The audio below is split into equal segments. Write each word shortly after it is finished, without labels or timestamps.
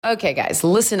Okay, guys,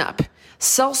 listen up.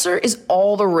 Seltzer is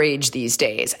all the rage these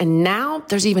days, and now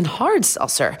there's even hard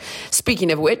seltzer.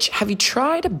 Speaking of which, have you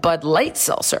tried Bud Light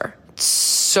Seltzer? It's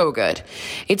so good.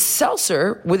 It's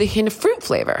seltzer with a hint of fruit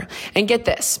flavor. And get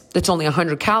this, it's only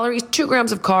 100 calories, 2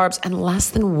 grams of carbs, and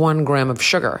less than 1 gram of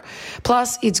sugar.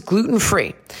 Plus, it's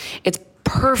gluten-free. It's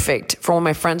perfect for when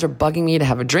my friends are bugging me to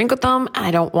have a drink with them and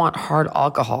I don't want hard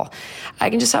alcohol. I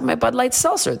can just have my Bud Light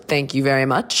Seltzer. Thank you very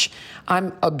much.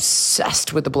 I'm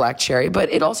obsessed with the black cherry,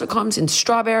 but it also comes in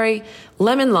strawberry,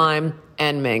 lemon lime,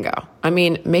 and mango. I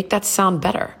mean, make that sound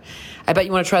better. I bet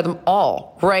you want to try them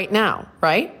all right now,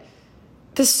 right?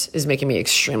 This is making me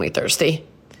extremely thirsty.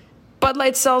 Bud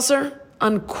Light Seltzer,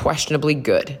 unquestionably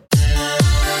good.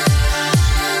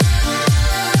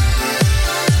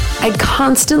 I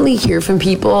constantly hear from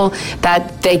people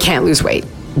that they can't lose weight.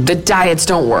 The diets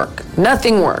don't work.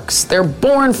 Nothing works. They're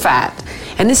born fat.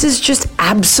 And this is just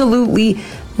absolutely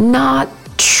not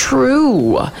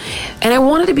true. And I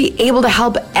wanted to be able to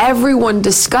help everyone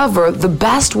discover the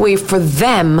best way for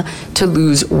them to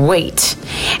lose weight.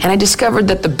 And I discovered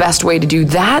that the best way to do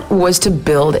that was to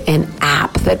build an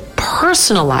app that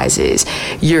personalizes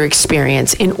your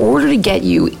experience in order to get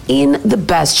you in the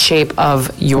best shape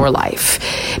of your life.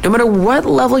 No matter what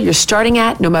level you're starting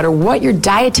at, no matter what your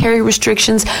dietary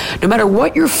restrictions, no matter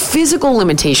what your physical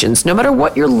limitations, no matter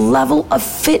what your level of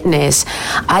fitness,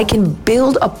 I can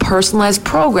build a personalized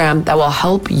program that will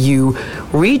help you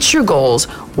reach your goals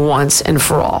once and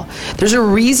for all. There's a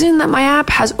reason that my app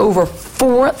has over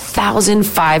 4,000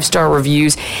 5-star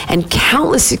reviews and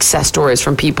countless success stories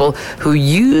from people who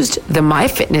used the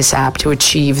MyFitness app to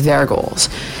achieve their goals.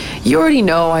 You already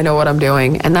know I know what I'm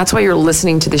doing, and that's why you're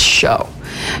listening to this show.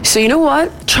 So you know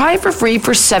what? Try it for free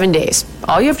for 7 days.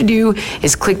 All you have to do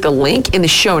is click the link in the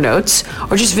show notes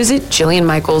or just visit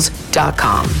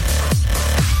JillianMichaels.com.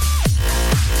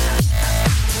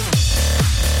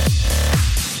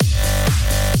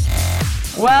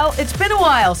 Well, it's been a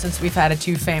while since we've had a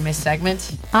Too Famous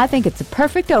segment. I think it's a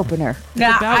perfect opener.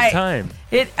 Now, About time.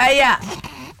 Yeah.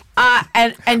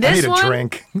 And this I need a one,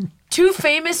 drink. Too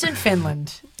Famous in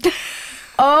Finland.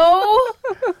 Oh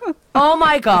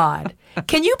my God.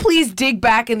 Can you please dig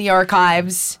back in the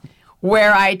archives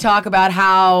where I talk about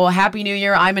how Happy New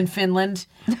Year, I'm in Finland?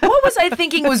 What was I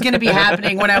thinking was going to be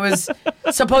happening when I was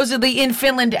supposedly in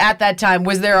Finland at that time?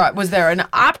 Was there an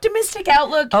optimistic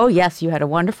outlook? Oh, yes, you had a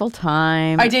wonderful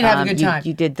time. I did have a good time.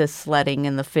 You did the sledding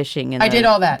and the fishing. And I did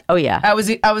all that. Oh, yeah. I was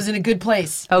in a good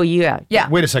place. Oh, yeah. Yeah.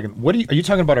 Wait a second. What are you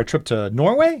talking about? Our trip to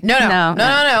Norway?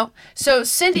 No. So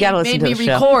Cindy made me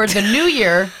record the New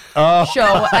Year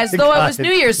show as though it was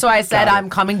New Year. So I said, I'm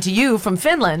coming to you from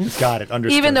Finland. Got it.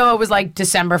 Understood. Even though it was like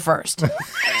December 1st.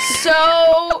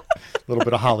 So... A little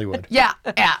bit of Hollywood. Yeah.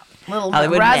 Little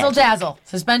Hollywood razzle magic. dazzle.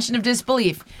 Suspension of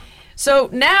disbelief. So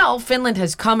now Finland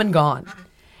has come and gone.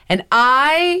 And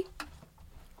I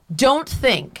don't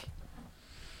think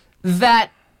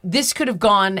that this could have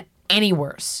gone any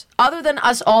worse, other than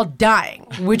us all dying,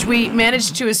 which we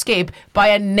managed to escape by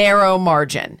a narrow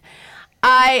margin.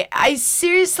 I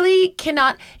seriously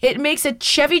cannot. It makes a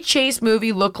Chevy Chase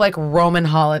movie look like Roman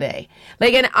Holiday.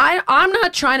 Like, and I'm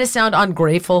not trying to sound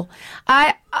ungrateful.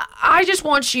 I just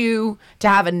want you to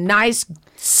have a nice,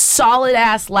 solid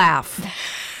ass laugh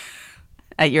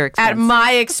At your expense. at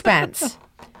my expense.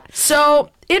 So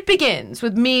it begins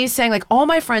with me saying, like, all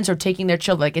my friends are taking their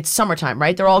children. Like, it's summertime,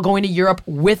 right? They're all going to Europe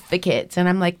with the kids. And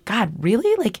I'm like, God,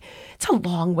 really? Like, it's a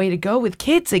long way to go with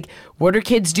kids. Like, what are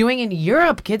kids doing in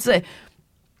Europe? Kids are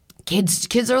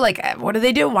like, what do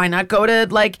they do? Why not go to,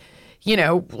 like, you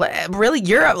know, really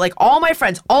Europe? Like, all my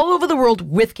friends all over the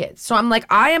world with kids. So I'm like,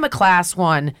 I am a class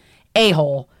 1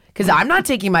 a-hole. Because I'm not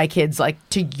taking my kids, like,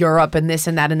 to Europe and this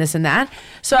and that and this and that.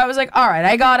 So I was like, all right,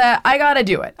 I gotta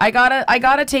do it. I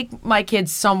gotta take my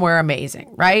kids somewhere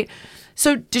amazing, right?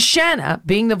 So Deshanna,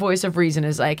 being the voice of reason,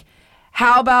 is like,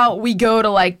 how about we go to,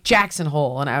 like, Jackson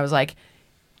Hole? And I was like,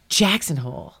 Jackson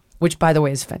Hole, which, by the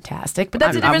way, is fantastic. But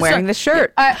that's a different I'm wearing the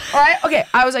shirt. all right, okay.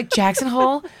 I was like, Jackson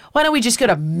Hole? Why don't we just go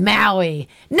to Maui?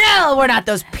 No, we're not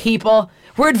those people.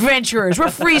 We're adventurers. We're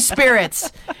free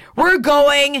spirits. We're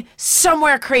going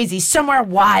somewhere crazy, somewhere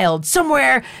wild,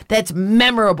 somewhere that's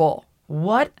memorable.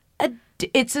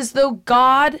 It's as though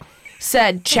God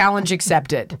said, challenge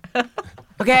accepted.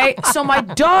 Okay? So my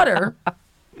daughter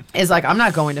is like, I'm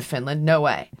not going to Finland. No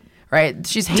way. Right?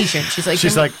 She's Haitian.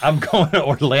 She's like, I'm going to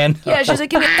Orlando. yeah, she's like,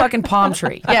 give me a fucking palm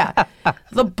tree. Yeah.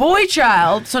 The boy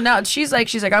child, so now she's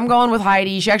like, I'm going with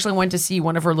Heidi. She actually went to see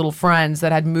one of her little friends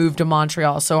that had moved to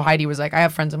Montreal. So Heidi was like, I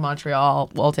have friends in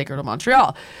Montreal. Well, I'll take her to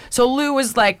Montreal. So Lou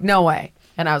was like, no way.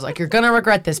 And I was like, you're going to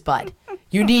regret this, bud.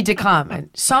 You need to come. And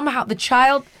somehow the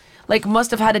child, like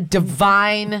must have had a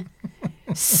divine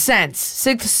sixth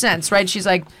sense, right? She's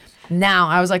like, now.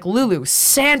 I was like, Lulu,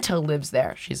 Santa lives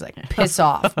there. She's like, piss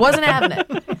off. Wasn't having it.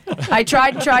 I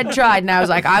tried, and I was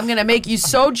like, I'm going to make you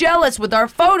so jealous with our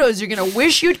photos. You're going to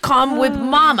wish you'd come with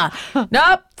mama.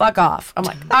 Nope, fuck off. I'm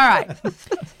like, all right.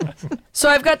 So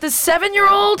I've got the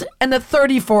 7-year-old and the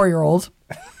 34-year-old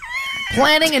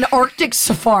planning an Arctic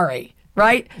safari,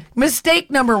 right? Mistake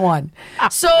number one.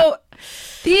 So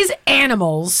these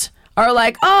animals are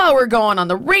like, oh, we're going on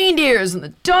the reindeers and the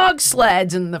dog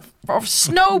sleds and the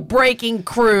snow breaking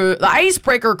cruise, the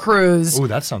icebreaker cruise. Oh,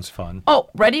 that sounds fun. Oh,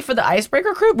 ready for the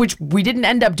icebreaker cruise, which we didn't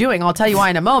end up doing. I'll tell you why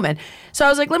in a moment. So I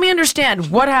was like, let me understand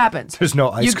what happens. There's no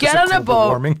ice. You get on a boat,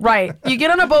 warming. right? You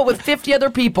get on a boat with 50 other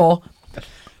people.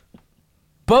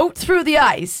 Boat through the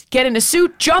ice, get in a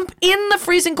suit, jump in the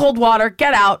freezing cold water,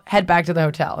 get out, head back to the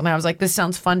hotel. And I was like, this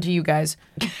sounds fun to you guys.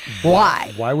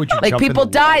 Why? Why would you like jump in people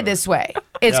the die water? this way.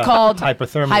 It's Yeah, called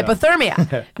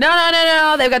hypothermia.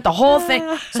 No. They've got the whole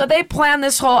thing. So they plan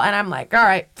this whole, and I'm like, all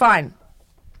right, fine.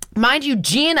 Mind you,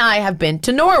 G and I have been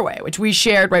to Norway, which we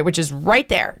shared, right, which is right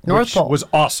there, North Which Pole. was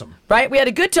awesome. Right? We had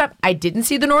a good time. I didn't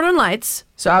see the Northern Lights,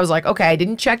 so I was like, okay, I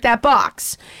didn't check that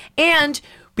box. And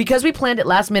because we planned it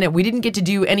last minute, we didn't get to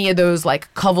do any of those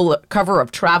like cover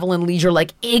of Travel and Leisure,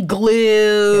 like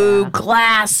igloo,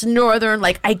 glass, northern,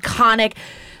 like iconic.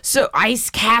 So ice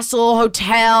castle,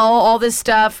 hotel, all this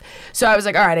stuff. So I was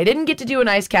like, all right, I didn't get to do an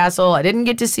ice castle. I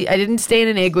didn't stay in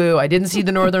an igloo. I didn't see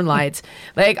the Northern Lights.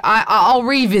 Like I'll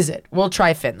revisit. We'll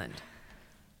try Finland.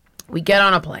 We get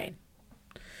on a plane.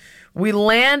 We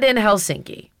land in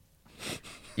Helsinki.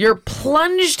 You're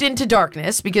plunged into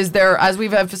darkness because there, as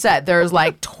we've said, there's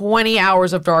like 20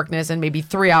 hours of darkness and maybe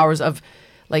 3 hours of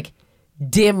like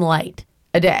dim light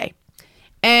a day.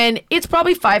 And it's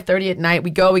probably 5:30 at night.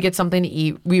 We go, we get something to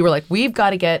eat. We were like, we've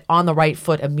got to get on the right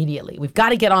foot immediately. We've got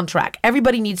to get on track.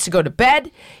 Everybody needs to go to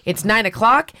bed. It's 9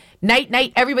 o'clock.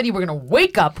 Night, everybody, we're going to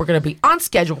wake up. We're going to be on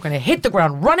schedule. We're going to hit the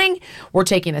ground running. We're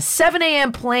taking a 7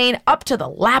 a.m. plane up to the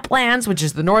Laplands, which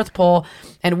is the North Pole.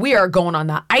 And we are going on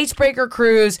the icebreaker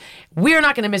cruise. We are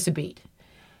not going to miss a beat.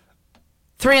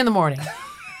 3 in the morning.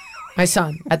 My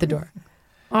son at the door.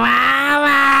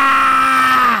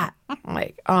 I'm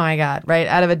like, oh my God, right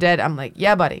out of a dead. I'm like,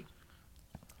 yeah, buddy.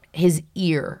 His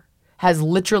ear has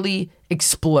literally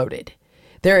exploded.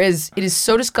 It is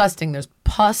so disgusting. There's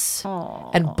pus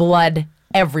and blood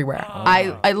everywhere.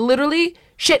 I literally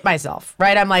shit myself,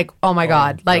 right? I'm like, oh my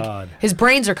God. Like his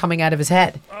brains are coming out of his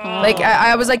head. Like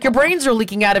I was like, your brains are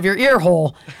leaking out of your ear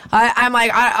hole. I'm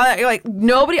like, like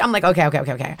nobody. I'm like,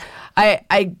 okay.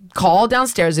 I call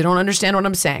downstairs. They don't understand what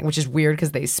I'm saying, which is weird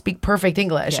because they speak perfect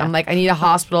English. Yeah. I'm like, I need a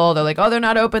hospital. They're like, oh, they're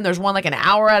not open. There's one like an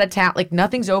hour out of town. Like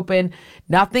nothing's open.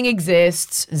 Nothing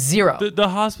exists. Zero. The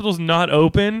hospital's not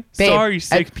open? Babe, Sorry,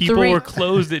 sick at people 3 were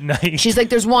closed at night. She's like,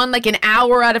 there's one like an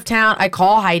hour out of town. I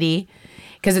call Heidi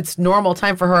because it's normal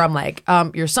time for her. I'm like,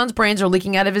 your son's brains are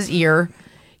leaking out of his ear.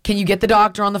 Can you get the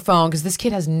doctor on the phone? Because this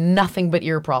kid has nothing but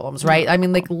ear problems, right? I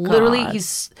mean, like literally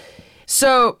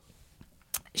so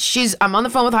I'm on the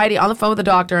phone with Heidi, on the phone with the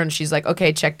doctor, and she's like,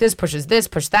 okay, check this, pushes this,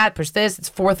 push that, push this. It's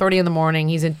 4:30 in the morning.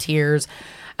 He's in tears.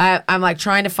 I'm like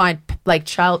trying to find like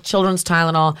children's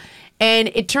Tylenol. And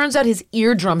it turns out his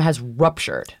eardrum has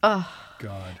ruptured. God.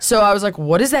 So I was like,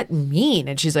 what does that mean?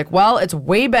 And she's like, well, it's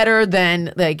way better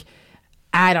than like,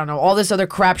 I don't know, all this other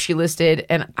crap she listed.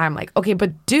 And I'm like, okay,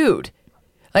 but dude,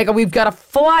 like we've got a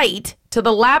flight to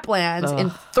the Laplands in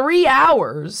 3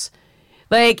 hours.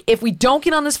 Like, if we don't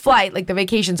get on this flight, like the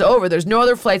vacation's over, there's no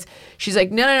other flights. She's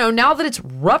like, no. Now that it's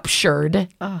ruptured,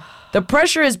 the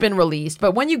pressure has been released.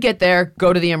 But when you get there,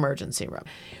 go to the emergency room.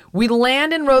 We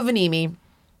land in Rovaniemi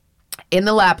in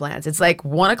the Laplands. It's like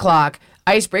 1 o'clock.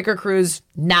 Icebreaker cruise,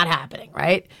 not happening,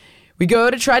 right? We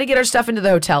go to try to get our stuff into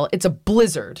the hotel. It's a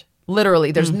blizzard,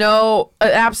 literally. There's no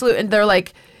absolute, and they're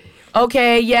like,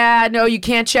 okay, yeah, no, you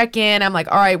can't check in. I'm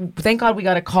like, all right, thank God we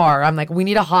got a car. I'm like, we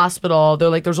need a hospital. They're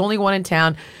like, there's only one in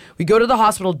town. We go to the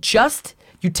hospital,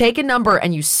 you take a number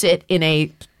and you sit in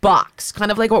a box, kind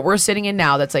of like what we're sitting in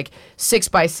now, that's like 6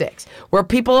 by 6, where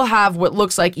people have what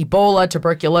looks like Ebola,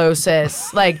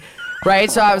 tuberculosis, like,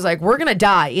 right? So I was like, we're going to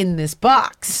die in this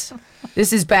box.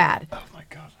 This is bad. Oh my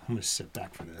God. I'm going to sit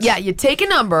back for this. Yeah, you take a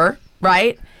number,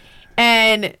 right?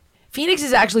 And Phoenix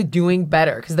is actually doing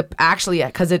better because it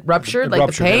ruptured, It like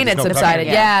ruptured, the pain there had was no subsided.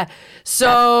 pressure. Yeah.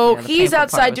 So the he's painful part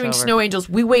outside was doing over. snow angels.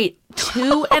 We wait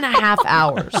 2.5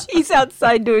 hours. He's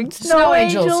outside doing Snow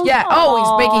angels. Yeah.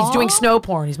 Oh, he's doing snow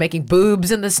porn. He's making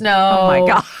boobs in the snow. Oh, my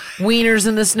God. Wieners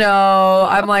in the snow.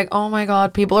 I'm like, oh my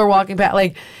God, people are walking past,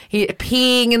 like he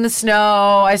peeing in the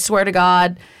snow. I swear to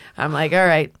God. I'm like, all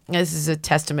right, this is a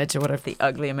testament to what I've. The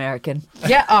ugly American.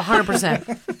 Yeah,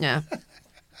 100%. Yeah.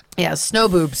 Yeah, snow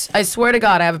boobs. I swear to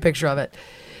God, I have a picture of it.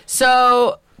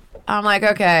 So I'm like,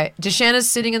 okay. Deshanna's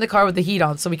sitting in the car with the heat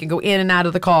on so we can go in and out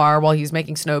of the car while he's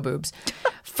making snow boobs.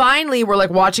 Finally, we're like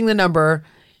watching the number.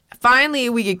 Finally,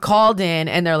 we get called in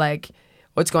and they're like,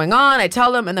 what's going on? I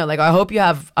tell them and they're like, I hope you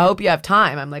have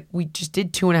time. I'm like, we just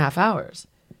did 2.5 hours.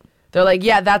 They're like,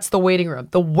 yeah, that's the waiting room.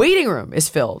 The waiting room is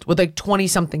filled with like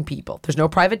 20-something people. There's no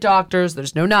private doctors.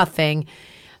 There's no nothing.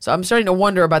 So I'm starting to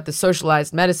wonder about the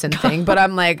socialized medicine thing. But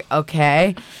I'm like,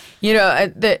 okay. You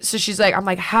know, so she's like, I'm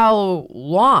like, how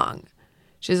long?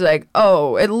 She's like,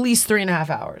 oh, at least 3.5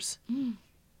 hours.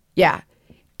 Yeah.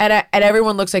 And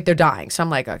everyone looks like they're dying. So I'm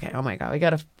like, okay, oh my God, we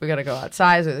gotta go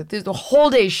outside. So there's the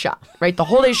whole day's shot, right? The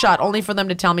whole day's shot, only for them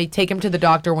to tell me, take him to the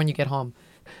doctor when you get home.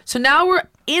 So now we're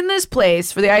in this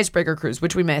place for the icebreaker cruise,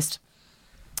 which we missed.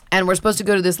 And we're supposed to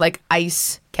go to this like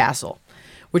ice castle,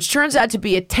 which turns out to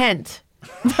be a tent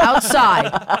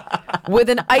outside with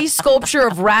an ice sculpture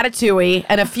of Ratatouille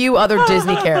and a few other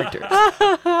Disney characters.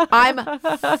 I'm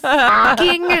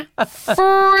fucking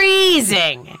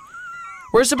freezing.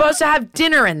 We're supposed to have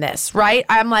dinner in this, right?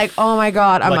 I'm like, oh my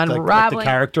God, I'm unraveling. Like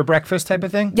the character breakfast type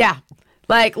of thing? Yeah.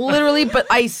 Like literally, but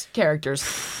ice characters.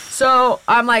 So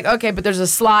I'm like, okay, but there's a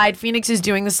slide. Phoenix is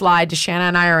doing the slide. Deshanna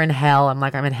and I are in hell. I'm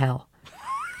like, I'm in hell.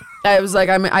 I was like,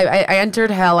 I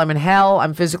entered hell. I'm in hell.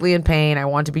 I'm physically in pain. I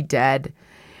want to be dead.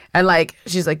 And like,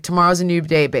 she's like, tomorrow's a new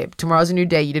day, babe. Tomorrow's a new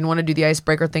day. You didn't want to do the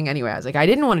icebreaker thing anyway. I was like, I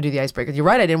didn't want to do the icebreaker. You're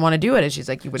right. I didn't want to do it. And she's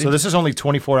like, you would. So this is only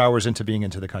 24 hours into being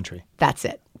into the country. That's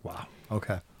it. Wow.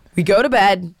 Okay. We go to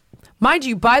bed. Mind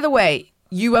you, by the way,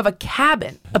 you have a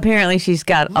cabin. Apparently, she's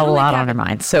got a Literally lot on cabin. her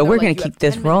mind. So They're we're like, going you to have keep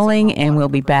this 10 minutes rolling, off. and we'll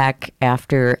be back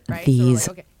after Right? So we're these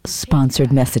like, okay.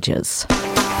 sponsored messages.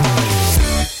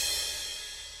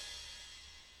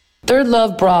 Third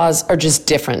Love bras are just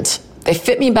different. They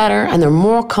fit me better and they're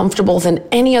more comfortable than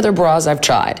any other bras I've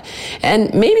tried.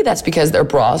 And maybe that's because their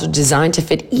bras are designed to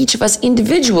fit each of us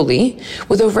individually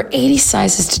with over 80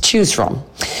 sizes to choose from.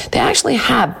 They actually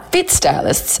have fit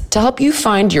stylists to help you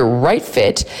find your right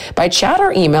fit by chat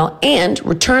or email, and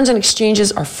returns and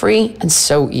exchanges are free and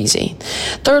so easy.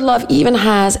 Third Love even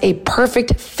has a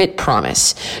perfect fit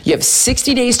promise. You have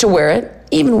 60 days to wear it,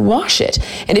 even wash it.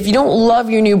 And if you don't love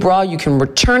your new bra, you can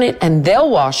return it and they'll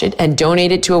wash it and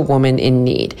donate it to a woman in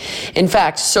need. In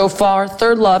fact, so far,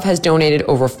 Third Love has donated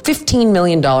over $15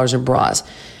 million in bras.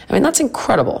 I mean, that's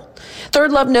incredible.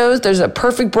 Third Love knows there's a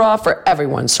perfect bra for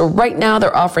everyone. So right now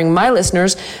they're offering my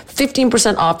listeners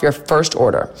 15% off your first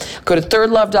order. Go to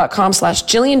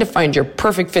thirdlove.com/Jillian to find your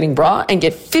perfect fitting bra and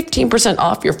get 15%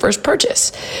 off your first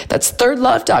purchase. That's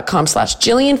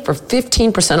thirdlove.com/Jillian for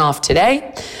 15% off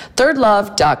today.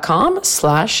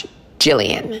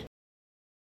 thirdlove.com/Jillian.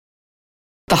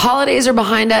 The holidays are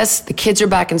behind us. The kids are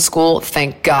back in school,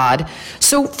 thank God.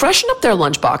 So freshen up their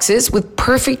lunchboxes with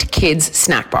perfect kids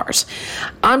snack bars.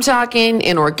 I'm talking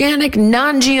an organic,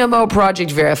 non-GMO,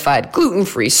 project verified,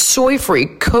 gluten-free, soy-free,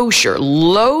 kosher,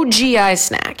 low GI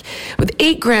snack with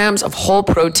 8 grams of whole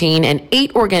protein and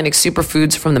 8 organic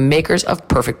superfoods from the makers of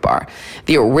Perfect Bar,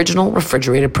 the original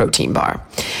refrigerated protein bar.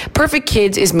 Perfect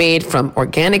Kids is made from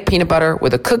organic peanut butter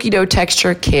with a cookie dough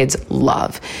texture kids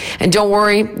love. And don't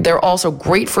worry, they're also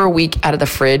great for a week out of the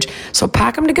fridge, so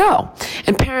pack them to go.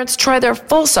 And parents, try their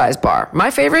full-size bar. My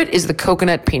favorite is the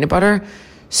coconut peanut butter.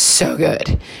 So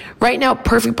good. Right now,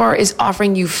 Perfect Bar is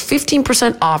offering you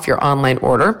 15% off your online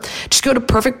order. Just go to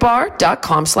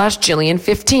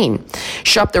perfectbar.com/Jillian15.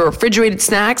 Shop their refrigerated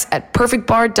snacks at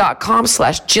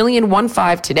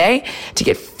perfectbar.com/Jillian15 today to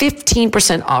get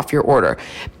 15% off your order.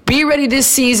 Be ready this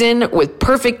season with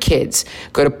Perfect Kids.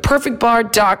 Go to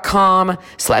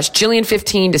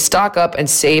perfectbar.com/Jillian15 to stock up and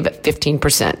save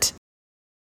 15%.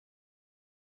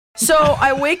 So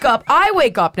I wake up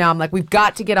now. I'm like, we've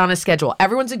got to get on a schedule.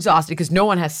 Everyone's exhausted because no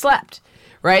one has slept,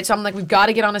 right? So I'm like, we've got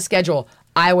to get on a schedule.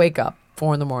 I wake up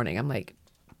 4 a.m. I'm like,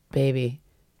 baby,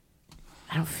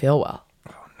 I don't feel well.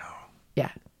 Oh, no. Yeah.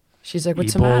 She's like,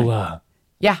 what's the matter? Ebola.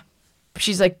 Yeah.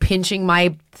 She's like pinching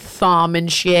my thumb and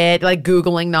shit, like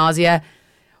Googling nausea.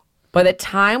 By the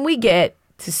time we get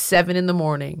to 7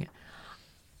 a.m,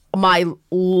 my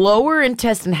lower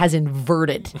intestine has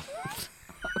inverted.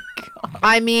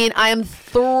 I mean, I am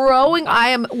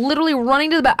literally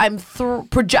running to the back. I'm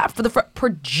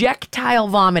projectile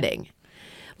vomiting,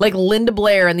 like Linda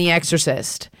Blair in The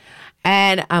Exorcist.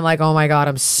 And I'm like, oh my God,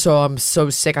 I'm so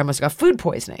sick. I must have got food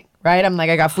poisoning, right? I'm like,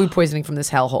 I got food poisoning from this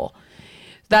hellhole.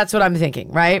 That's what I'm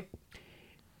thinking, right?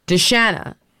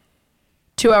 Deshanna,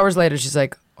 2 hours later, she's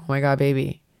like, oh my God,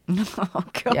 baby. Oh,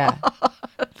 God. Yeah.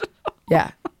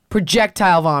 Yeah.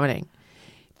 Projectile vomiting.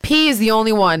 P is the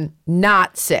only one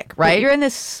not sick, right? You're in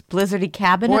this blizzardy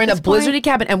cabin. We're at in a this point? blizzardy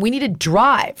cabin, and we need to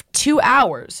drive 2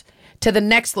 hours to the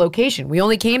next location. We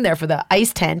only came there for the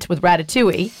ice tent with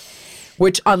Ratatouille,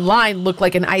 which online looked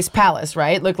like an ice palace,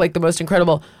 right? Looked like the most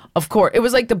incredible. Of course, it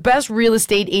was like the best real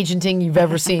estate agenting you've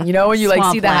ever seen. You know, when you like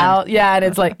see the Swampland. house, yeah, and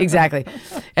it's like exactly.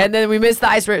 And then we missed the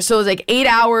ice, so it was like 8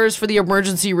 hours for the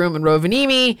emergency room in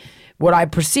Rovaniemi. What I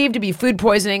perceive to be food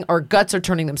poisoning. Our guts are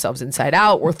turning themselves inside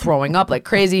out. We're throwing up like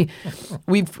crazy.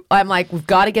 I'm like, we've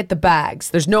got to get the bags.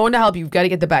 There's no one to help you. We've got to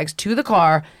get the bags to the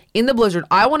car in the blizzard.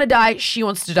 I want to die. She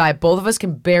wants to die. Both of us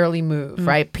can barely move,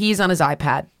 right? P's on his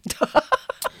iPad.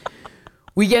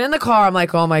 We get in the car. I'm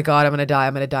like, oh my God, I'm going to die.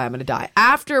 I'm going to die. I'm going to die.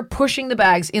 After pushing the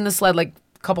bags in the sled like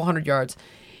a couple hundred yards,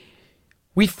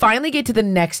 we finally get to the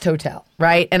next hotel,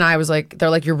 right? And I was like, they're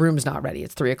like, your room's not ready.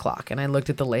 It's 3:00. And I looked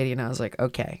at the lady and I was like,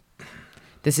 okay,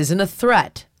 this isn't a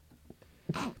threat.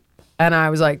 And I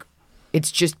was like,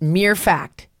 it's just mere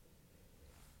fact.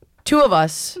 2 of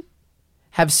us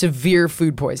have severe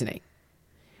food poisoning.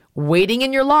 Waiting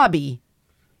in your lobby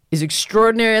is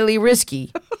extraordinarily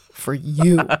risky for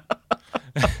you.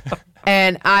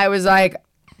 And I was like,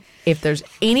 if there's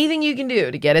anything you can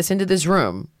do to get us into this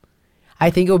room, I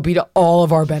think it would be to all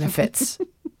of our benefits.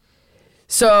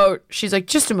 So she's like,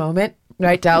 just a moment,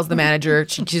 right? Dials the manager.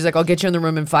 She's like, I'll get you in the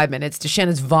room in 5 minutes.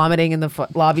 Deshanna's vomiting in the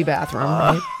lobby bathroom,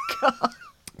 right?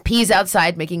 P's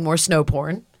outside making more snow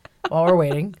porn while we're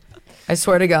waiting. I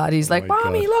swear to God. He's like,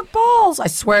 Mommy, look, balls. I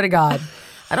swear to God.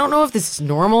 I don't know if this is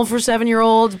normal for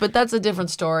 7-year-olds, but that's a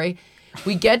different story.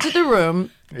 We get to the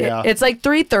room. Yeah. It's like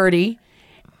 3:30.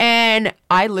 And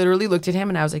I literally looked at him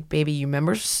and I was like, baby, you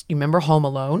remember Home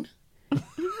Alone?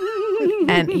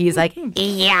 And he's like,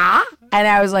 yeah. And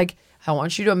I was like, I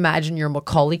want you to imagine you're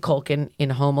Macaulay Culkin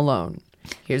in Home Alone.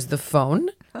 Here's the phone.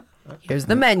 Here's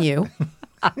the menu.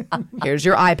 Here's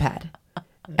your iPad.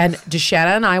 And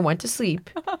Deshanna and I went to sleep.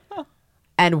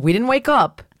 And we didn't wake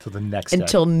up Till the next day.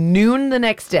 until noon the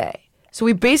next day. So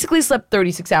we basically slept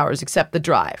 36 hours except the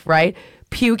drive, right?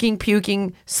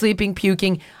 Puking, sleeping,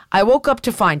 puking. I woke up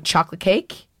to find chocolate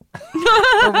cake,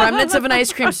 the remnants of an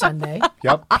ice cream sundae,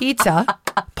 Yep. pizza,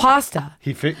 pasta,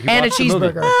 He and a watched the movie.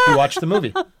 cheeseburger. He watched the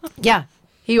movie. Yeah.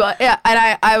 Yeah,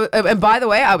 and by the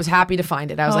way, I was happy to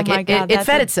find it. I was like, my God, it that's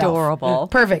fed itself. adorable.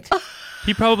 Perfect.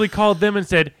 He probably called them and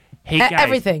said, hey guys,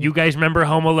 everything. you guys remember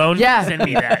Home Alone? Yeah. Send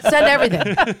me that. Send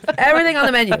everything. Everything on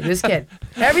the menu. This kid.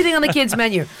 Everything on the kid's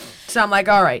menu. So I'm like,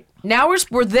 all right. Now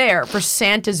we're there for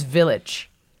Santa's Village.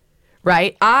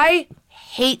 Right? I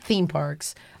hate theme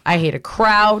parks. I hate a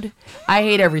crowd. I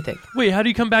hate everything. Wait, how do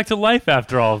you come back to life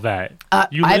after all of that?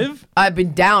 You live? I've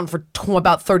been down for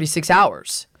about 36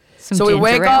 hours. Some So we ginger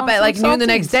wake ale up and at some like noon the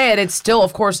next saltines. day, and it's still,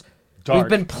 of course, Dark. we've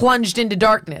been plunged into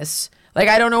darkness. Like,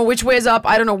 I don't know which way is up.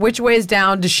 I don't know which way is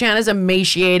down. Deshanna's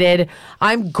emaciated.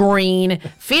 I'm green.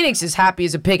 Phoenix is happy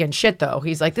as a pig in shit, though.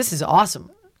 He's like, this is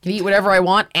awesome. Can eat whatever I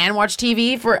want and watch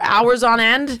TV for hours on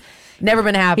end. Never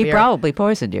been happier. He probably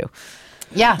poisoned you.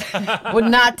 Yeah, would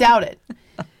not doubt it.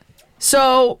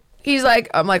 So he's like,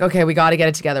 I'm like, okay, we got to get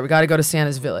it together. We got to go to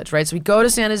Santa's Village, right? So we go to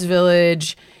Santa's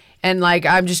Village, and like,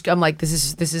 I'm like, this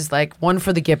is like one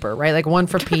for the Gipper, right? Like one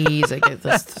for peas,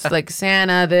 like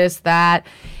Santa, this, that.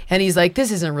 And he's like,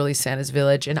 this isn't really Santa's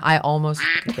Village, and I almost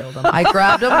killed him. I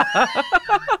grabbed him,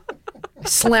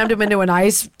 slammed him into an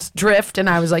ice drift, and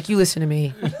I was like, you listen to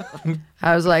me.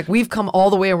 I was like, we've come all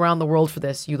the way around the world for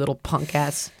this, you little punk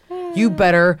ass. You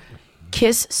better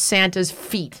kiss Santa's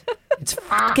feet. It's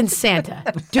fucking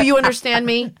Santa. Do you understand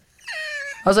me?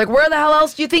 I was like, where the hell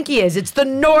else do you think he is? It's the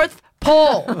North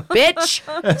Pole, bitch.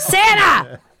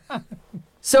 Santa!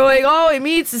 So we go, he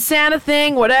meets the Santa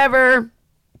thing, whatever.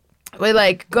 We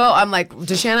like go, I'm like,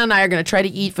 Deshanna and I are going to try to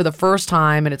eat for the first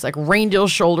time, and it's like reindeer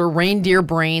shoulder, reindeer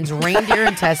brains, reindeer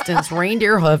intestines,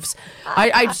 reindeer hoofs.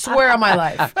 I swear on my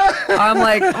life. I'm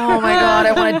like, oh my God,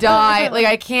 I want to die. Like,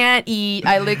 I can't eat.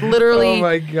 I like literally. Oh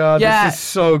my God, Yeah. this is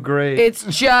so great. It's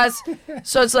just,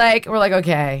 so it's like, we're like,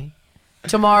 okay,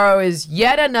 tomorrow is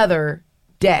yet another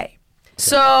day.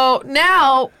 So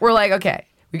now we're like, okay,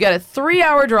 we got a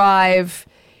 3-hour drive.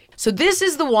 So this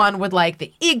is the one with like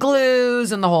the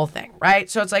igloos and the whole thing, right?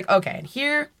 So it's like, okay, and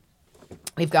here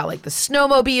we've got like the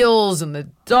snowmobiles and the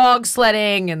dog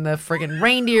sledding and the friggin'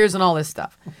 reindeers and all this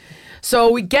stuff.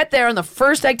 So we get there and the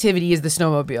first activity is the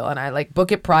snowmobile, and I like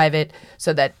book it private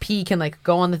so that P can like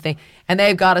go on the thing, and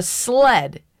they've got a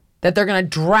sled that they're gonna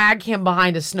drag him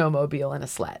behind a snowmobile in a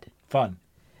sled. Fun.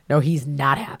 No, he's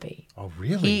not happy. Oh,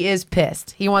 really? He is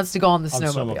pissed. He wants to go on the On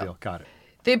snowmobile. Got it.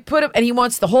 They put him, and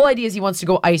the whole idea is he wants to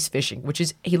go ice fishing,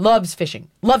 he loves fishing,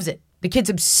 loves it. The kid's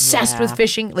obsessed with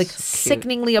fishing, like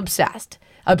sickeningly obsessed.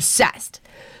 Obsessed.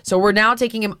 So we're now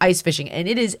taking him ice fishing, and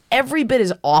it is every bit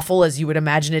as awful as you would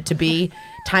imagine it to be,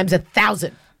 times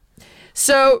 1,000.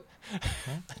 So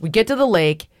we get to the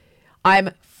lake.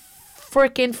 I'm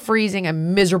freaking freezing.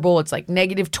 I'm miserable. It's like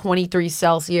negative 23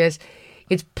 Celsius.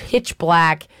 It's pitch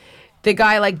black. The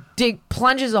guy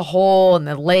plunges a hole in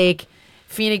the lake.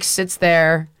 Phoenix sits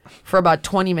there for about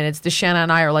 20 minutes. Deshanna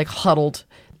and I are like huddled.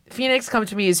 Phoenix comes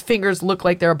to me. His fingers look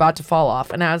like they're about to fall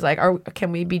off. And I was like,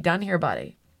 can we be done here,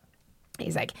 buddy?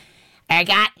 He's like, I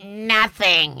got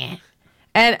nothing.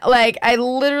 And like,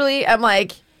 I'm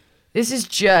like, this is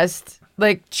just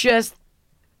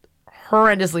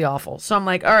horrendously awful. So I'm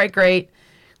like, all right, great.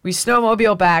 We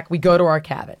snowmobile back. We go to our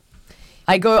cabin.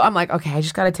 I'm like, okay, I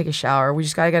just got to take a shower. We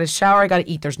just got to get a shower. I got to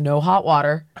eat. There's no hot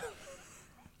water.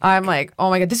 I'm like, oh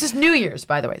my God. This is New Year's,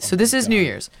 by the way. So this is New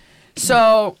Year's.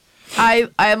 So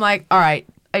I'm like, all right,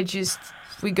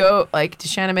 we go, like,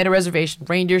 Deshanna made a reservation.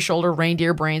 Reindeer shoulder,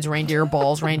 reindeer brains, reindeer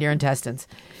balls, reindeer intestines.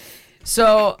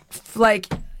 So, like,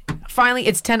 finally,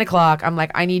 it's 10 o'clock. I'm like,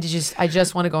 I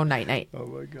just want to go night-night. Oh,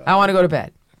 my God. I want to go to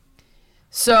bed.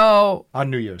 So.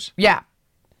 On New Year's. Yeah.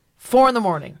 4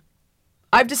 a.m.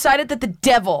 I've decided that the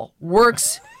devil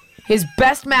works his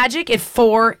best magic at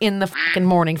 4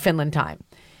 a.m, Finland time.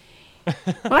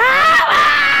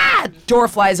 Door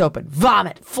flies open.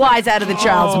 Vomit flies out of the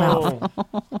child's mouth.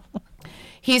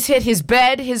 He's hit his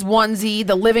bed, his onesie,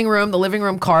 the living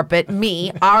room carpet,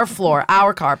 me, our floor,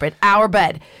 our carpet, our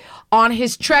bed. On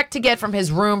his trek to get from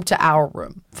his room to our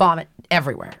room. Vomit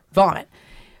everywhere. Vomit.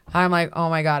 I'm like, oh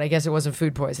my God, I guess it wasn't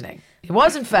food poisoning. It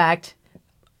was, in fact,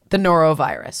 the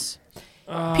norovirus.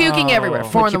 Puking everywhere.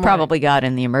 4 Which you probably got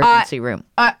in the emergency room.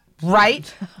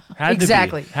 Right?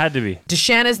 Exactly. Had to be.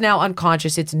 Deshanna's now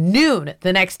unconscious. It's noon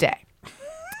the next day.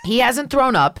 He hasn't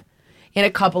thrown up in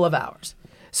a couple of hours.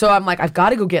 So I'm like, I've got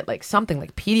to go get like something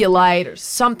like Pedialyte or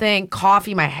something,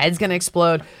 coffee. My head's going to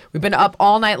explode. We've been up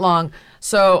all night long.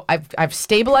 So I've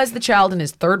stabilized the child in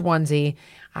his third onesie.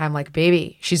 I'm like,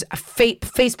 baby, she's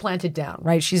face planted down,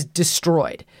 right? She's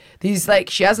destroyed.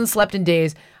 She hasn't slept in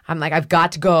days. I'm like, I've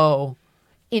got to go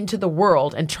into the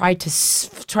world and try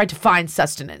to find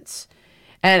sustenance.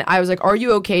 And I was like, are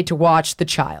you okay to watch the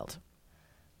child?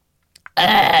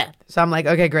 So I'm like,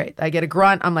 okay, great. I get a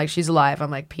grunt. I'm like, she's alive.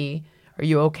 I'm like, P, are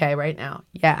you okay right now?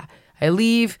 Yeah. I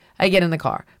leave. I get in the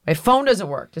car. My phone doesn't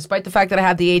work, despite the fact that I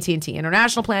have the AT&T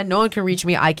international plan. No one can reach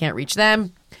me. I can't reach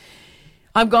them.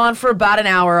 I'm gone for about an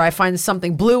hour. I find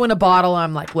something blue in a bottle.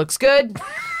 I'm like, looks good.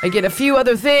 I get a few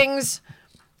other things.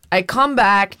 I come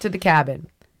back to the cabin,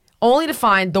 only to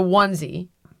find the onesie,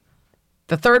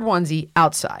 the third onesie,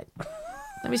 outside.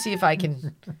 Let me see if I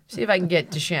can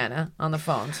get Deshanna on the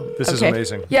phone. This is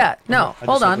amazing. Yeah, no,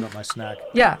 hold on. I just opened up my snack.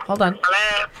 Yeah, hold on.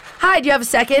 Hello? Hi, do you have a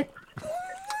second?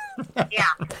 Yeah.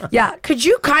 Yeah, could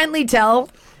you kindly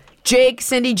tell Jake,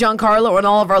 Cindy, Giancarlo, and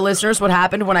all of our listeners what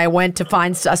happened when I went to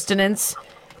find sustenance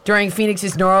during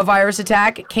Phoenix's norovirus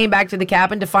attack? Came back to the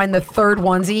cabin to find the third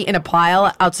onesie in a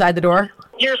pile outside the door.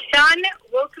 Your son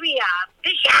woke me up.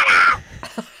 Shut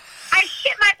up! I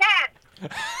shit my pants.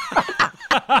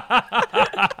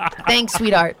 Thanks,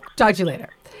 sweetheart. Talk to you later.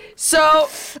 So,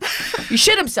 he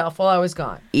shit himself while I was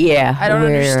gone. Yeah. I don't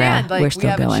understand. We're We still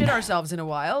haven't going. shit ourselves in a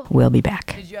while. We'll be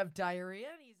back. Did you have diarrhea?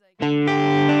 And he's like,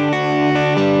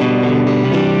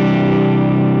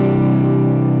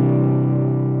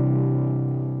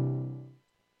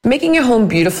 Making your home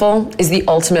beautiful is the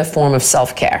ultimate form of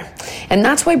self-care. And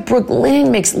that's why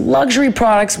Brooklinen makes luxury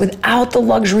products without the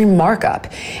luxury markup.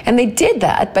 And they did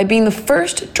that by being the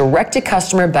first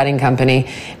direct-to-customer bedding company,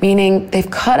 meaning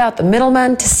they've cut out the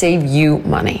middleman to save you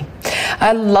money.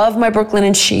 I love my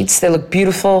Brooklinen sheets. They look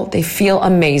beautiful. They feel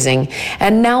amazing.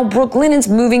 And now Brooklinen's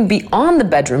moving beyond the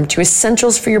bedroom to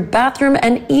essentials for your bathroom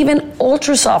and even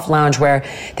ultra-soft loungewear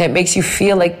that makes you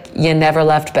feel like you never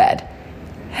left bed.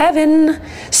 Heaven.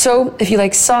 So if you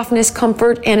like softness,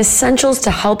 comfort, and essentials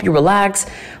to help you relax,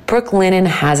 Brooklinen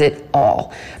has it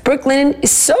all. Brooklinen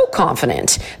is so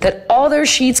confident that all their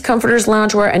sheets, comforters,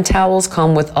 loungewear, and towels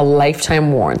come with a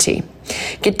lifetime warranty.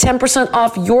 Get 10%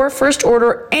 off your first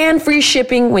order and free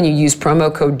shipping when you use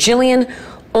promo code Jillian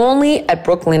only at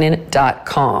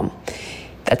brooklinen.com.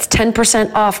 That's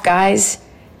 10% off, guys.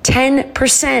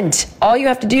 10%. All you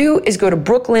have to do is go to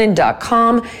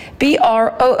brooklinen.com,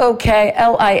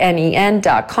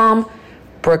 BROOKLINEN.com.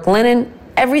 Brooklinen,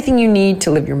 everything you need to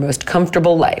live your most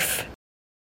comfortable life.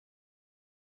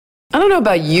 I don't know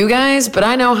about you guys, but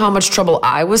I know how much trouble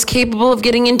I was capable of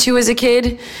getting into as a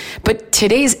kid. But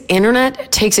today's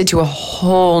internet takes it to a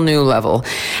whole new level.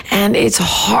 And it's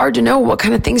hard to know what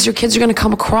kind of things your kids are going to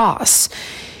come across.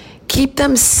 Keep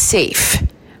them safe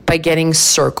by getting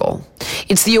Circle.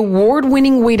 It's the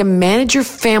award-winning way to manage your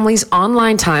family's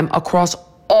online time across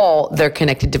all their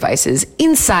connected devices,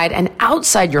 inside and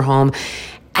outside your home.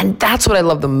 And that's what I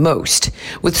love the most.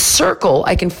 With Circle,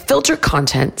 I can filter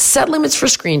content, set limits for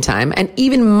screen time, and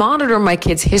even monitor my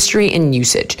kids' history and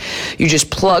usage. You just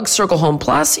plug Circle Home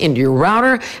Plus into your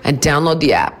router and download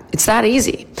the app. It's that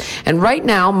easy. And right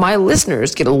now, my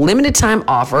listeners get a limited time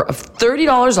offer of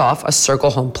 $30 off a Circle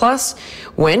Home Plus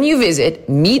when you visit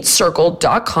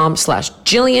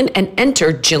meetcircle.com/Jillian and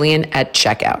enter Jillian at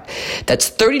checkout. That's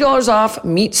 $30 off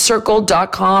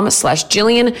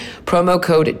meetcircle.com/Jillian, promo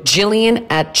code Jillian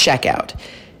at checkout.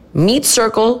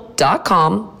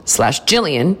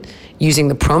 Meetcircle.com/Jillian using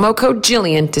the promo code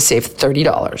Jillian to save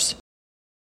 $30.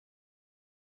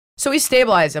 So we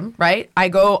stabilize him, right?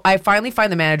 I finally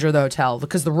find the manager of the hotel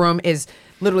because the room is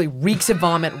literally reeks of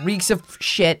vomit, reeks of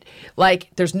shit. Like,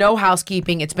 there's no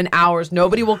housekeeping. It's been hours.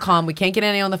 Nobody will come. We can't get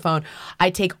any on the phone.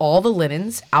 I take all the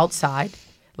linens outside,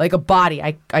 like a body.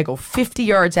 I go 50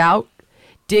 yards out,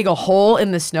 dig a hole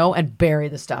in the snow, and bury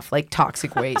the stuff like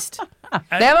toxic waste.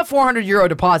 They have a €400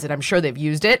 deposit. I'm sure they've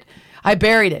used it. I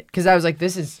buried it because I was like,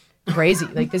 this is crazy.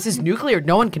 Like, this is nuclear.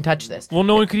 No one can touch this. Well,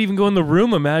 no one could even go in the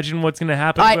room. Imagine what's going to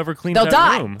happen to whoever cleans they'll that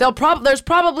die. room. There's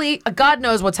probably, God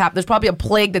knows what's happened. There's probably a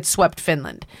plague that swept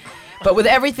Finland. But with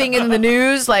everything in the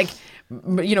news, like,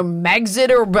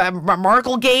 Megxit or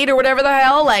Marklegate or whatever the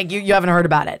hell, like, you haven't heard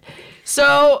about it.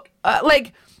 So, I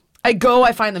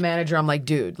find the manager. I'm like,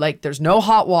 dude, like, there's no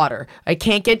hot water. I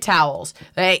can't get towels.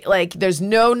 Like, there's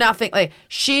nothing. Like,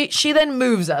 she then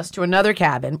moves us to another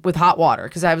cabin with hot water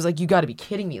because I was like, you got to be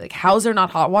kidding me. Like, how's there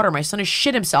not hot water? My son has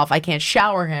shit himself. I can't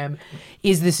shower him.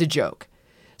 Is this a joke?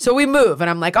 So we move, and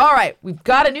I'm like, all right, we've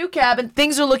got a new cabin.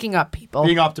 Things are looking up, people.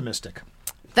 Being optimistic.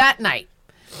 That night,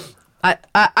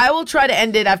 I will try to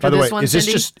end it after By the this way, one. is this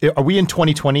Cindy. just? Are we in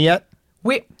 2020 yet?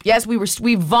 We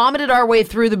vomited our way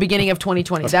through the beginning of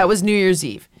 2020. That was New Year's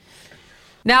Eve.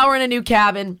 Now we're in a new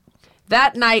cabin.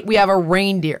 That night we have a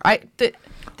reindeer.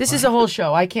 This is a whole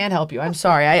show. I can't help you. I'm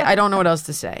sorry. I don't know what else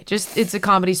to say. Just, it's a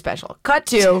comedy special. Cut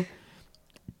to.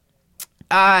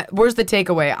 Where's the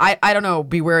takeaway? I don't know.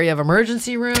 Be wary of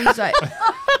emergency rooms. I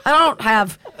don't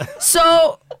have.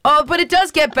 So, but it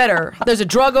does get better. There's a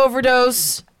drug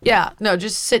overdose. Yeah. No,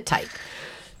 just sit tight.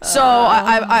 So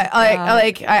I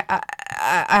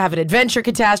have an adventure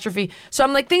catastrophe. So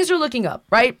I'm like, things are looking up,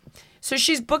 right? So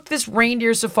she's booked this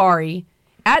reindeer safari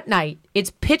at night. It's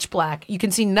pitch black. You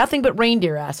can see nothing but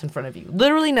reindeer ass in front of you.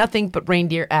 Literally nothing but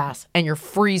reindeer ass. And you're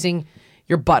freezing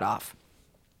your butt off.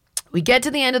 We get to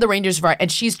the end of the reindeer safari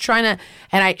and she's trying to,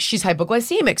 she's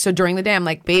hypoglycemic. So during the day, I'm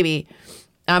like, baby,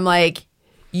 I'm like,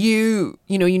 you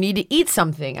need to eat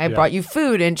something. I brought you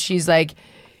food. And she's like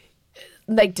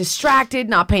distracted,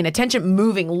 not paying attention,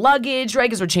 moving luggage, right?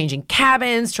 Because we're changing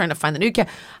cabins, trying to find the new cabin.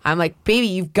 I'm like, baby,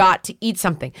 you've got to eat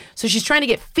something. So she's trying to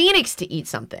get Phoenix to eat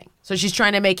something. So she's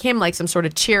trying to make him like some sort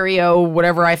of Cheerio,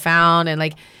 whatever I found. And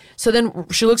like, so then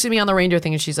she looks at me on the reindeer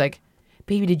thing and she's like,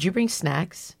 baby, did you bring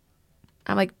snacks?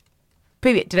 I'm like,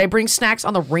 baby, did I bring snacks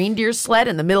on the reindeer sled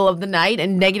in the middle of the night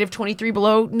and negative 23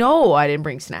 below? No, I didn't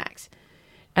bring snacks.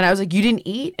 And I was like, you didn't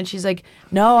eat? And she's like,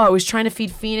 no, I was trying to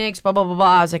feed Phoenix, blah, blah, blah,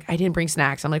 blah. I was like, I didn't bring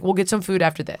snacks. I'm like, we'll get some food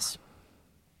after this.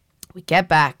 We get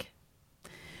back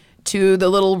to the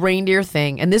little reindeer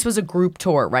thing. And this was a group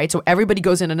tour, right? So everybody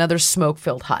goes in another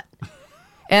smoke-filled hut.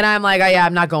 And I'm like,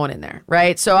 I'm not going in there,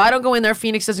 right? So I don't go in there.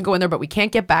 Phoenix doesn't go in there, but we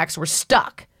can't get back. So we're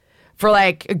stuck for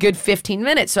like a good 15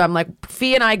 minutes. So I'm like,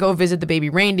 Fee and I go visit the baby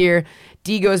reindeer.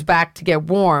 Dee goes back to get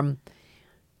warm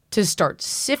to start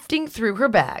sifting through her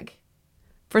bag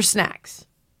for snacks.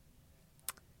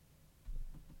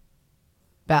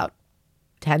 About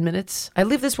 10 minutes. I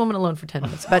leave this woman alone for 10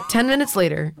 minutes. About 10 minutes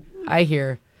later, I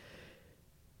hear,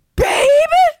 babe!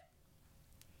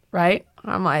 Right?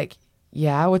 I'm like,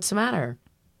 yeah, what's the matter?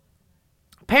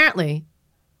 Apparently,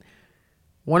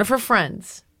 one of her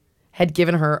friends had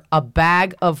given her a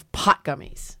bag of pot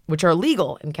gummies, which are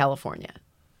legal in California.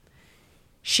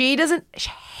 She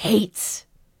hates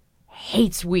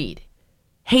weed.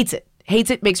 Hates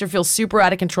it, makes her feel super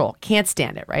out of control. Can't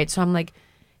stand it, right? So I'm like,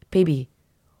 baby,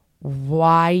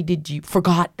 why did you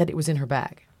forgot that it was in her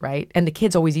bag, right? And the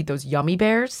kids always eat those yummy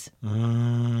bears.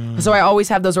 So I always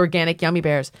have those organic yummy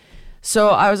bears. So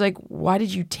I was like, why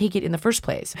did you take it in the first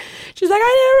place? She's like,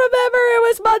 I didn't remember. It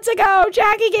was months ago.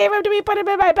 Jackie gave them to me, put them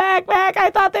in my backpack. I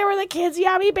thought they were the kids'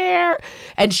 yummy bear.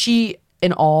 And she,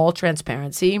 in all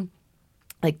transparency,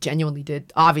 like genuinely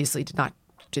did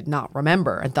not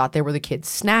remember and thought they were the kids'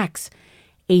 snacks.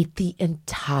 Ate the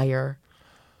entire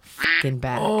fucking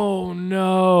bag. Oh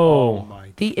no.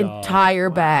 The entire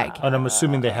bag. And I'm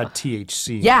assuming they had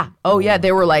THC. Yeah. Oh, yeah.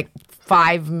 They were like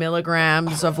 5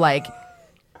 milligrams of like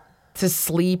to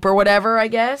sleep or whatever, I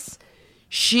guess.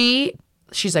 She's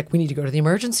like, we need to go to the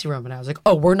emergency room. And I was like,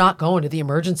 oh, we're not going to the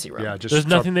emergency room. Yeah, just There's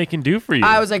nothing they can do for you.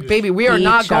 I was like, baby, we are Eat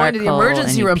not going to the charcoal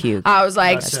emergency and you room. puke. I was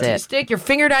like, That's it. stick your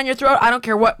finger down your throat. I don't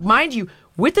care what. Mind you,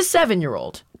 with the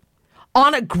 7-year-old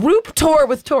on a group tour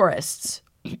with tourists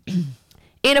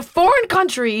in a foreign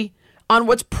country on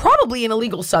what's probably an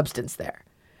illegal substance there.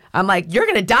 I'm like, you're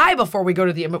going to die before we go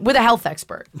to with a health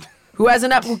expert who has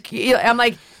enough. I'm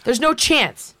like, there's no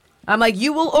chance. I'm like,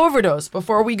 you will overdose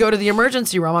before we go to the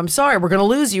emergency room. I'm sorry, we're going to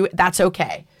lose you. That's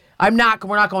okay. We're not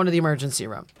going to the emergency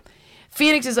room.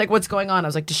 Phoenix is like, what's going on? I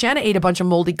was like, Deshanna ate a bunch of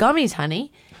moldy gummies,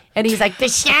 honey. And he's like,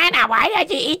 Deshanna, why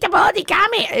did you eat the moldy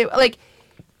gummy? Like,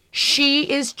 she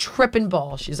is tripping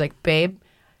balls. She's like, babe.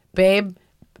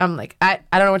 I'm like, I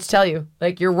don't know what to tell you.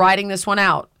 Like, you're riding this one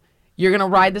out. You're going to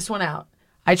ride this one out.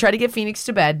 I try to get Phoenix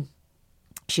to bed.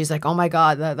 She's like, oh my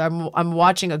God, I'm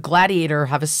watching a gladiator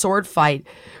have a sword fight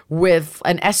with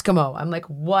an Eskimo. I'm like,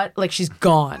 what? Like, she's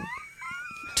gone.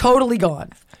 Totally gone.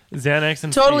 Xanax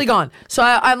and Totally sleep. gone. So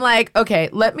I'm like, okay,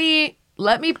 let me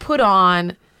put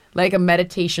on like a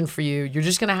meditation for you. You're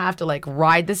just going to have to like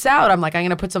ride this out. I'm like, I'm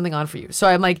going to put something on for you. So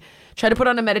I'm like, try to put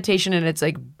on a meditation and it's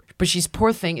like, but she's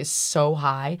poor thing is so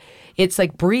high. It's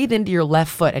like breathe into your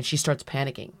left foot and she starts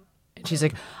panicking. And she's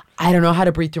like, I don't know how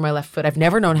to breathe through my left foot. I've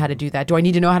never known how to do that. Do I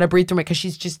need to know how to breathe through my, because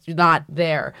she's just not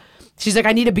there. She's like,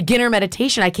 I need a beginner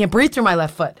meditation. I can't breathe through my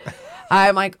left foot.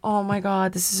 I'm like, oh my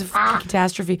God, this is a fucking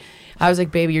catastrophe. I was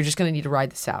like, baby, you're just going to need to ride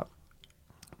this out.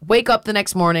 Wake up the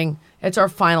next morning. It's our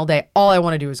final day. All I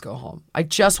want to do is go home. I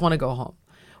just want to go home.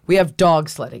 We have dog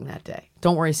sledding that day.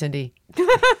 Don't worry, Cindy.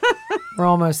 We're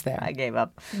almost there. I gave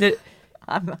up.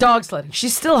 Dog sledding.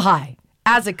 She's still high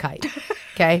as a kite.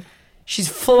 Okay? She's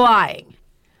flying.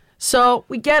 So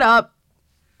we get up.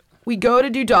 We go to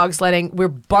do dog sledding. We're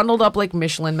bundled up like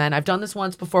Michelin men. I've done this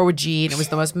once before with Gene. It was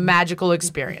the most magical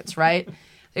experience, right?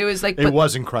 It was like... It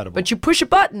was incredible. But you push a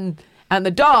button and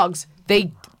the dogs,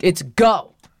 it's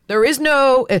go. There is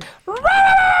no...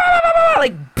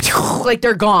 like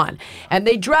they're gone. And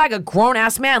they drag a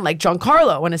grown-ass man like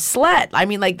Giancarlo in a sled. I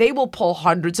mean, like, they will pull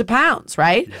hundreds of pounds,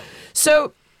 right? Yeah.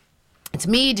 So it's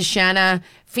me, Deshanna,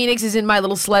 Phoenix is in my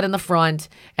little sled in the front,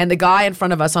 and the guy in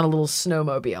front of us on a little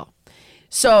snowmobile.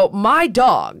 So my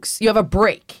dogs, you have a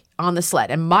brake on the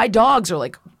sled, and my dogs are,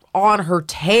 like, on her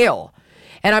tail.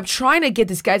 And I'm trying to get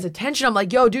this guy's attention. I'm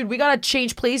like, yo, dude, we got to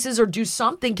change places or do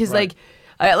something, because, right.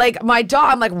 Like my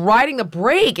dog, I'm like riding the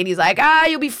brake and he's like,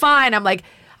 you'll be fine. I'm like,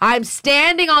 I'm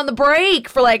standing on the brake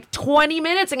for like 20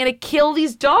 minutes. I'm going to kill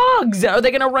these dogs. Are they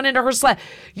going to run into her sled?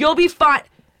 You'll be fine.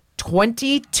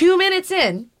 22 minutes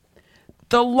in,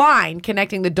 the line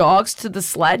connecting the dogs to the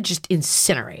sled just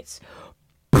incinerates.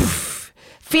 Poof.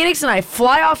 Phoenix and I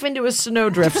fly off into a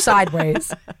snowdrift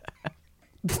sideways.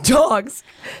 The dogs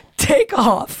take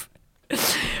off,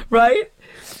 right?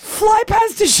 Fly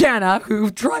past Deshanna,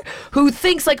 who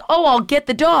thinks like, oh, I'll get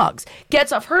the dogs.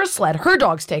 Gets off her sled. Her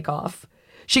dogs take off.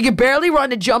 She can barely run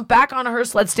to jump back on her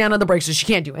sled, stand on the brakes, so she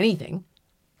can't do anything.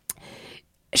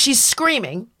 She's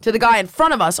screaming to the guy in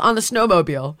front of us on the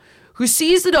snowmobile, who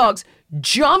sees the dogs,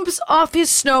 jumps off his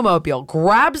snowmobile,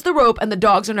 grabs the rope, and the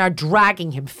dogs are now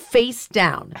dragging him face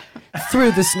down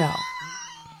through the snow.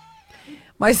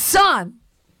 My son,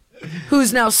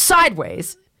 who's now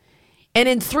sideways, and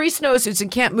in 3 snowsuits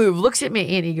and can't move, looks at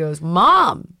me and he goes,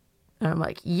 Mom. And I'm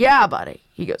like, yeah, buddy.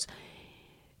 He goes,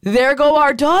 there go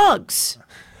our dogs.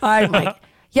 I'm like,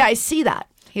 yeah, I see that.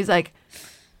 He's like,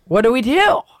 what do we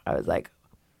do? I was like,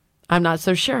 I'm not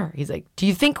so sure. He's like, do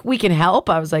you think we can help?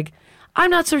 I was like,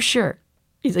 I'm not so sure.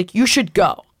 He's like, you should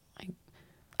go. Like,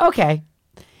 okay.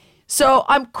 So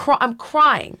I'm crying, I'm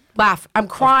crying, I'm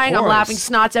laughing,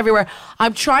 snots everywhere.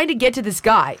 I'm trying to get to this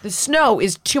guy. The snow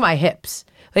is to my hips.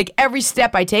 Like, every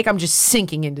step I take, I'm just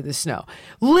sinking into the snow.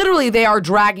 Literally, they are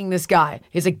dragging this guy.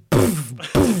 He's like, boof,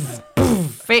 boof,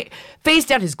 boof, face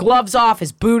down, his gloves off,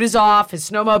 his boot is off, his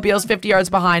snowmobile's 50 yards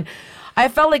behind. I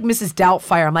felt like Mrs.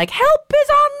 Doubtfire. I'm like, help is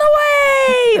on the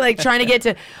way! Like, trying to get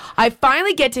to... I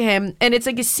finally get to him, and it's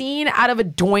like a scene out of a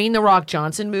Dwayne The Rock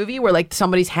Johnson movie where, like,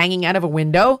 somebody's hanging out of a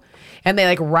window, and they,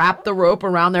 like, wrap the rope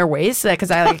around their waist,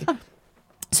 because I, like...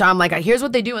 So I'm like, here's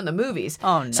what they do in the movies.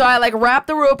 Oh, no. So I like wrap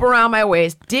the rope around my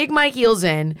waist, dig my heels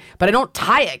in, but I don't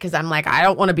tie it because I'm like, I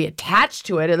don't want to be attached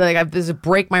to it. Like, this would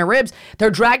break my ribs. They're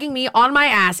dragging me on my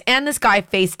ass and this guy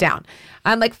face down.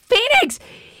 I'm like, Phoenix,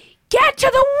 get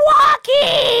to the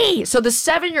walkie. So the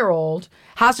 7-year-old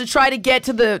has to try to get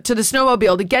to the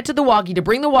snowmobile, to get to the walkie, to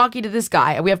bring the walkie to this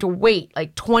guy. And we have to wait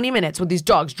like 20 minutes with these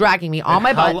dogs dragging me on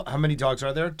my butt. How many dogs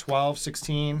are there? 12,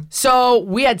 16? So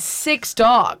we had 6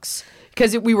 dogs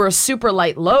because we were a super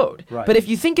light load. Right. But if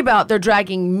you think about, they're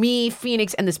dragging me,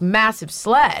 Phoenix, and this massive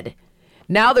sled.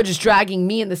 Now they're just dragging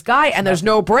me and this guy, and there's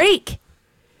no break.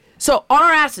 So on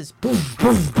our asses, poof,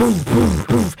 poof, poof, poof,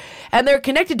 poof, and they're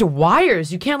connected to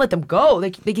wires. You can't let them go.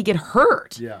 They could get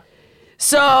hurt. Yeah.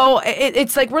 So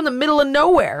it's like we're in the middle of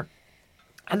nowhere.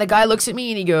 And the guy looks at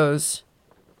me and he goes,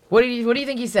 what do you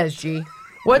think he says, G?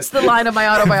 What's the line of my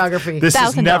autobiography? This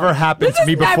has never happened to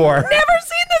me before. I've never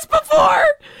seen this before.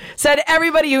 Said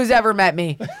everybody who's ever met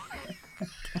me.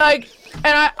 Like,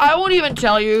 and I won't even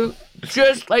tell you.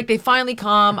 Just like they finally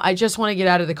come. I just want to get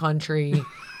out of the country.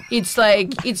 It's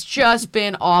like, it's just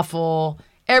been awful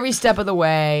every step of the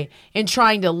way in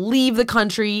trying to leave the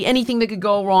country. Anything that could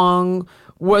go wrong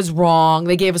was wrong.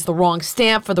 They gave us the wrong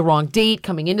stamp for the wrong date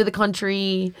coming into the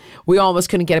country. We almost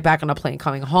couldn't get it back on a plane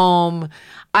coming home.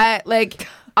 I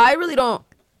really don't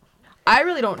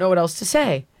know what else to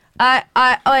say. I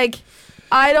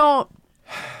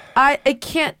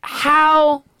can't,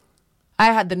 how I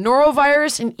had the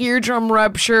norovirus, an eardrum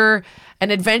rupture,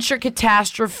 an adventure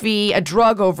catastrophe, a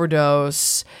drug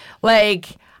overdose.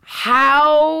 Like,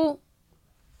 how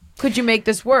could you make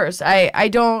this worse? I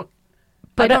don't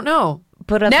know.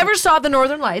 Never saw the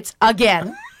Northern Lights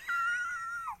again.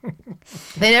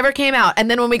 They never came out. And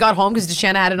then when we got home, because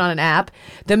Deshanna had it on an app,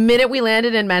 the minute we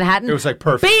landed in Manhattan, it was like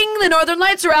perfect. Bing, the Northern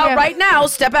Lights are out right now.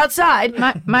 Step outside.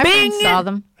 My friends saw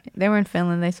them. They were in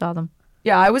Finland. They saw them.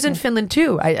 Yeah, I was in Finland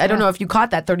too. I don't know if you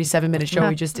caught that 37-minute show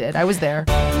we just did. I was there.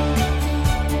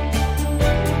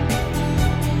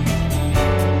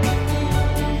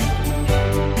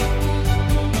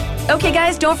 Okay,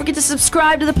 guys, don't forget to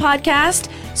subscribe to the podcast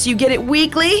so you get it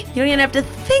weekly. You don't even have to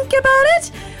think about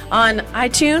it on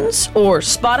iTunes or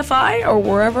Spotify or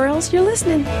wherever else you're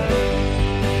listening.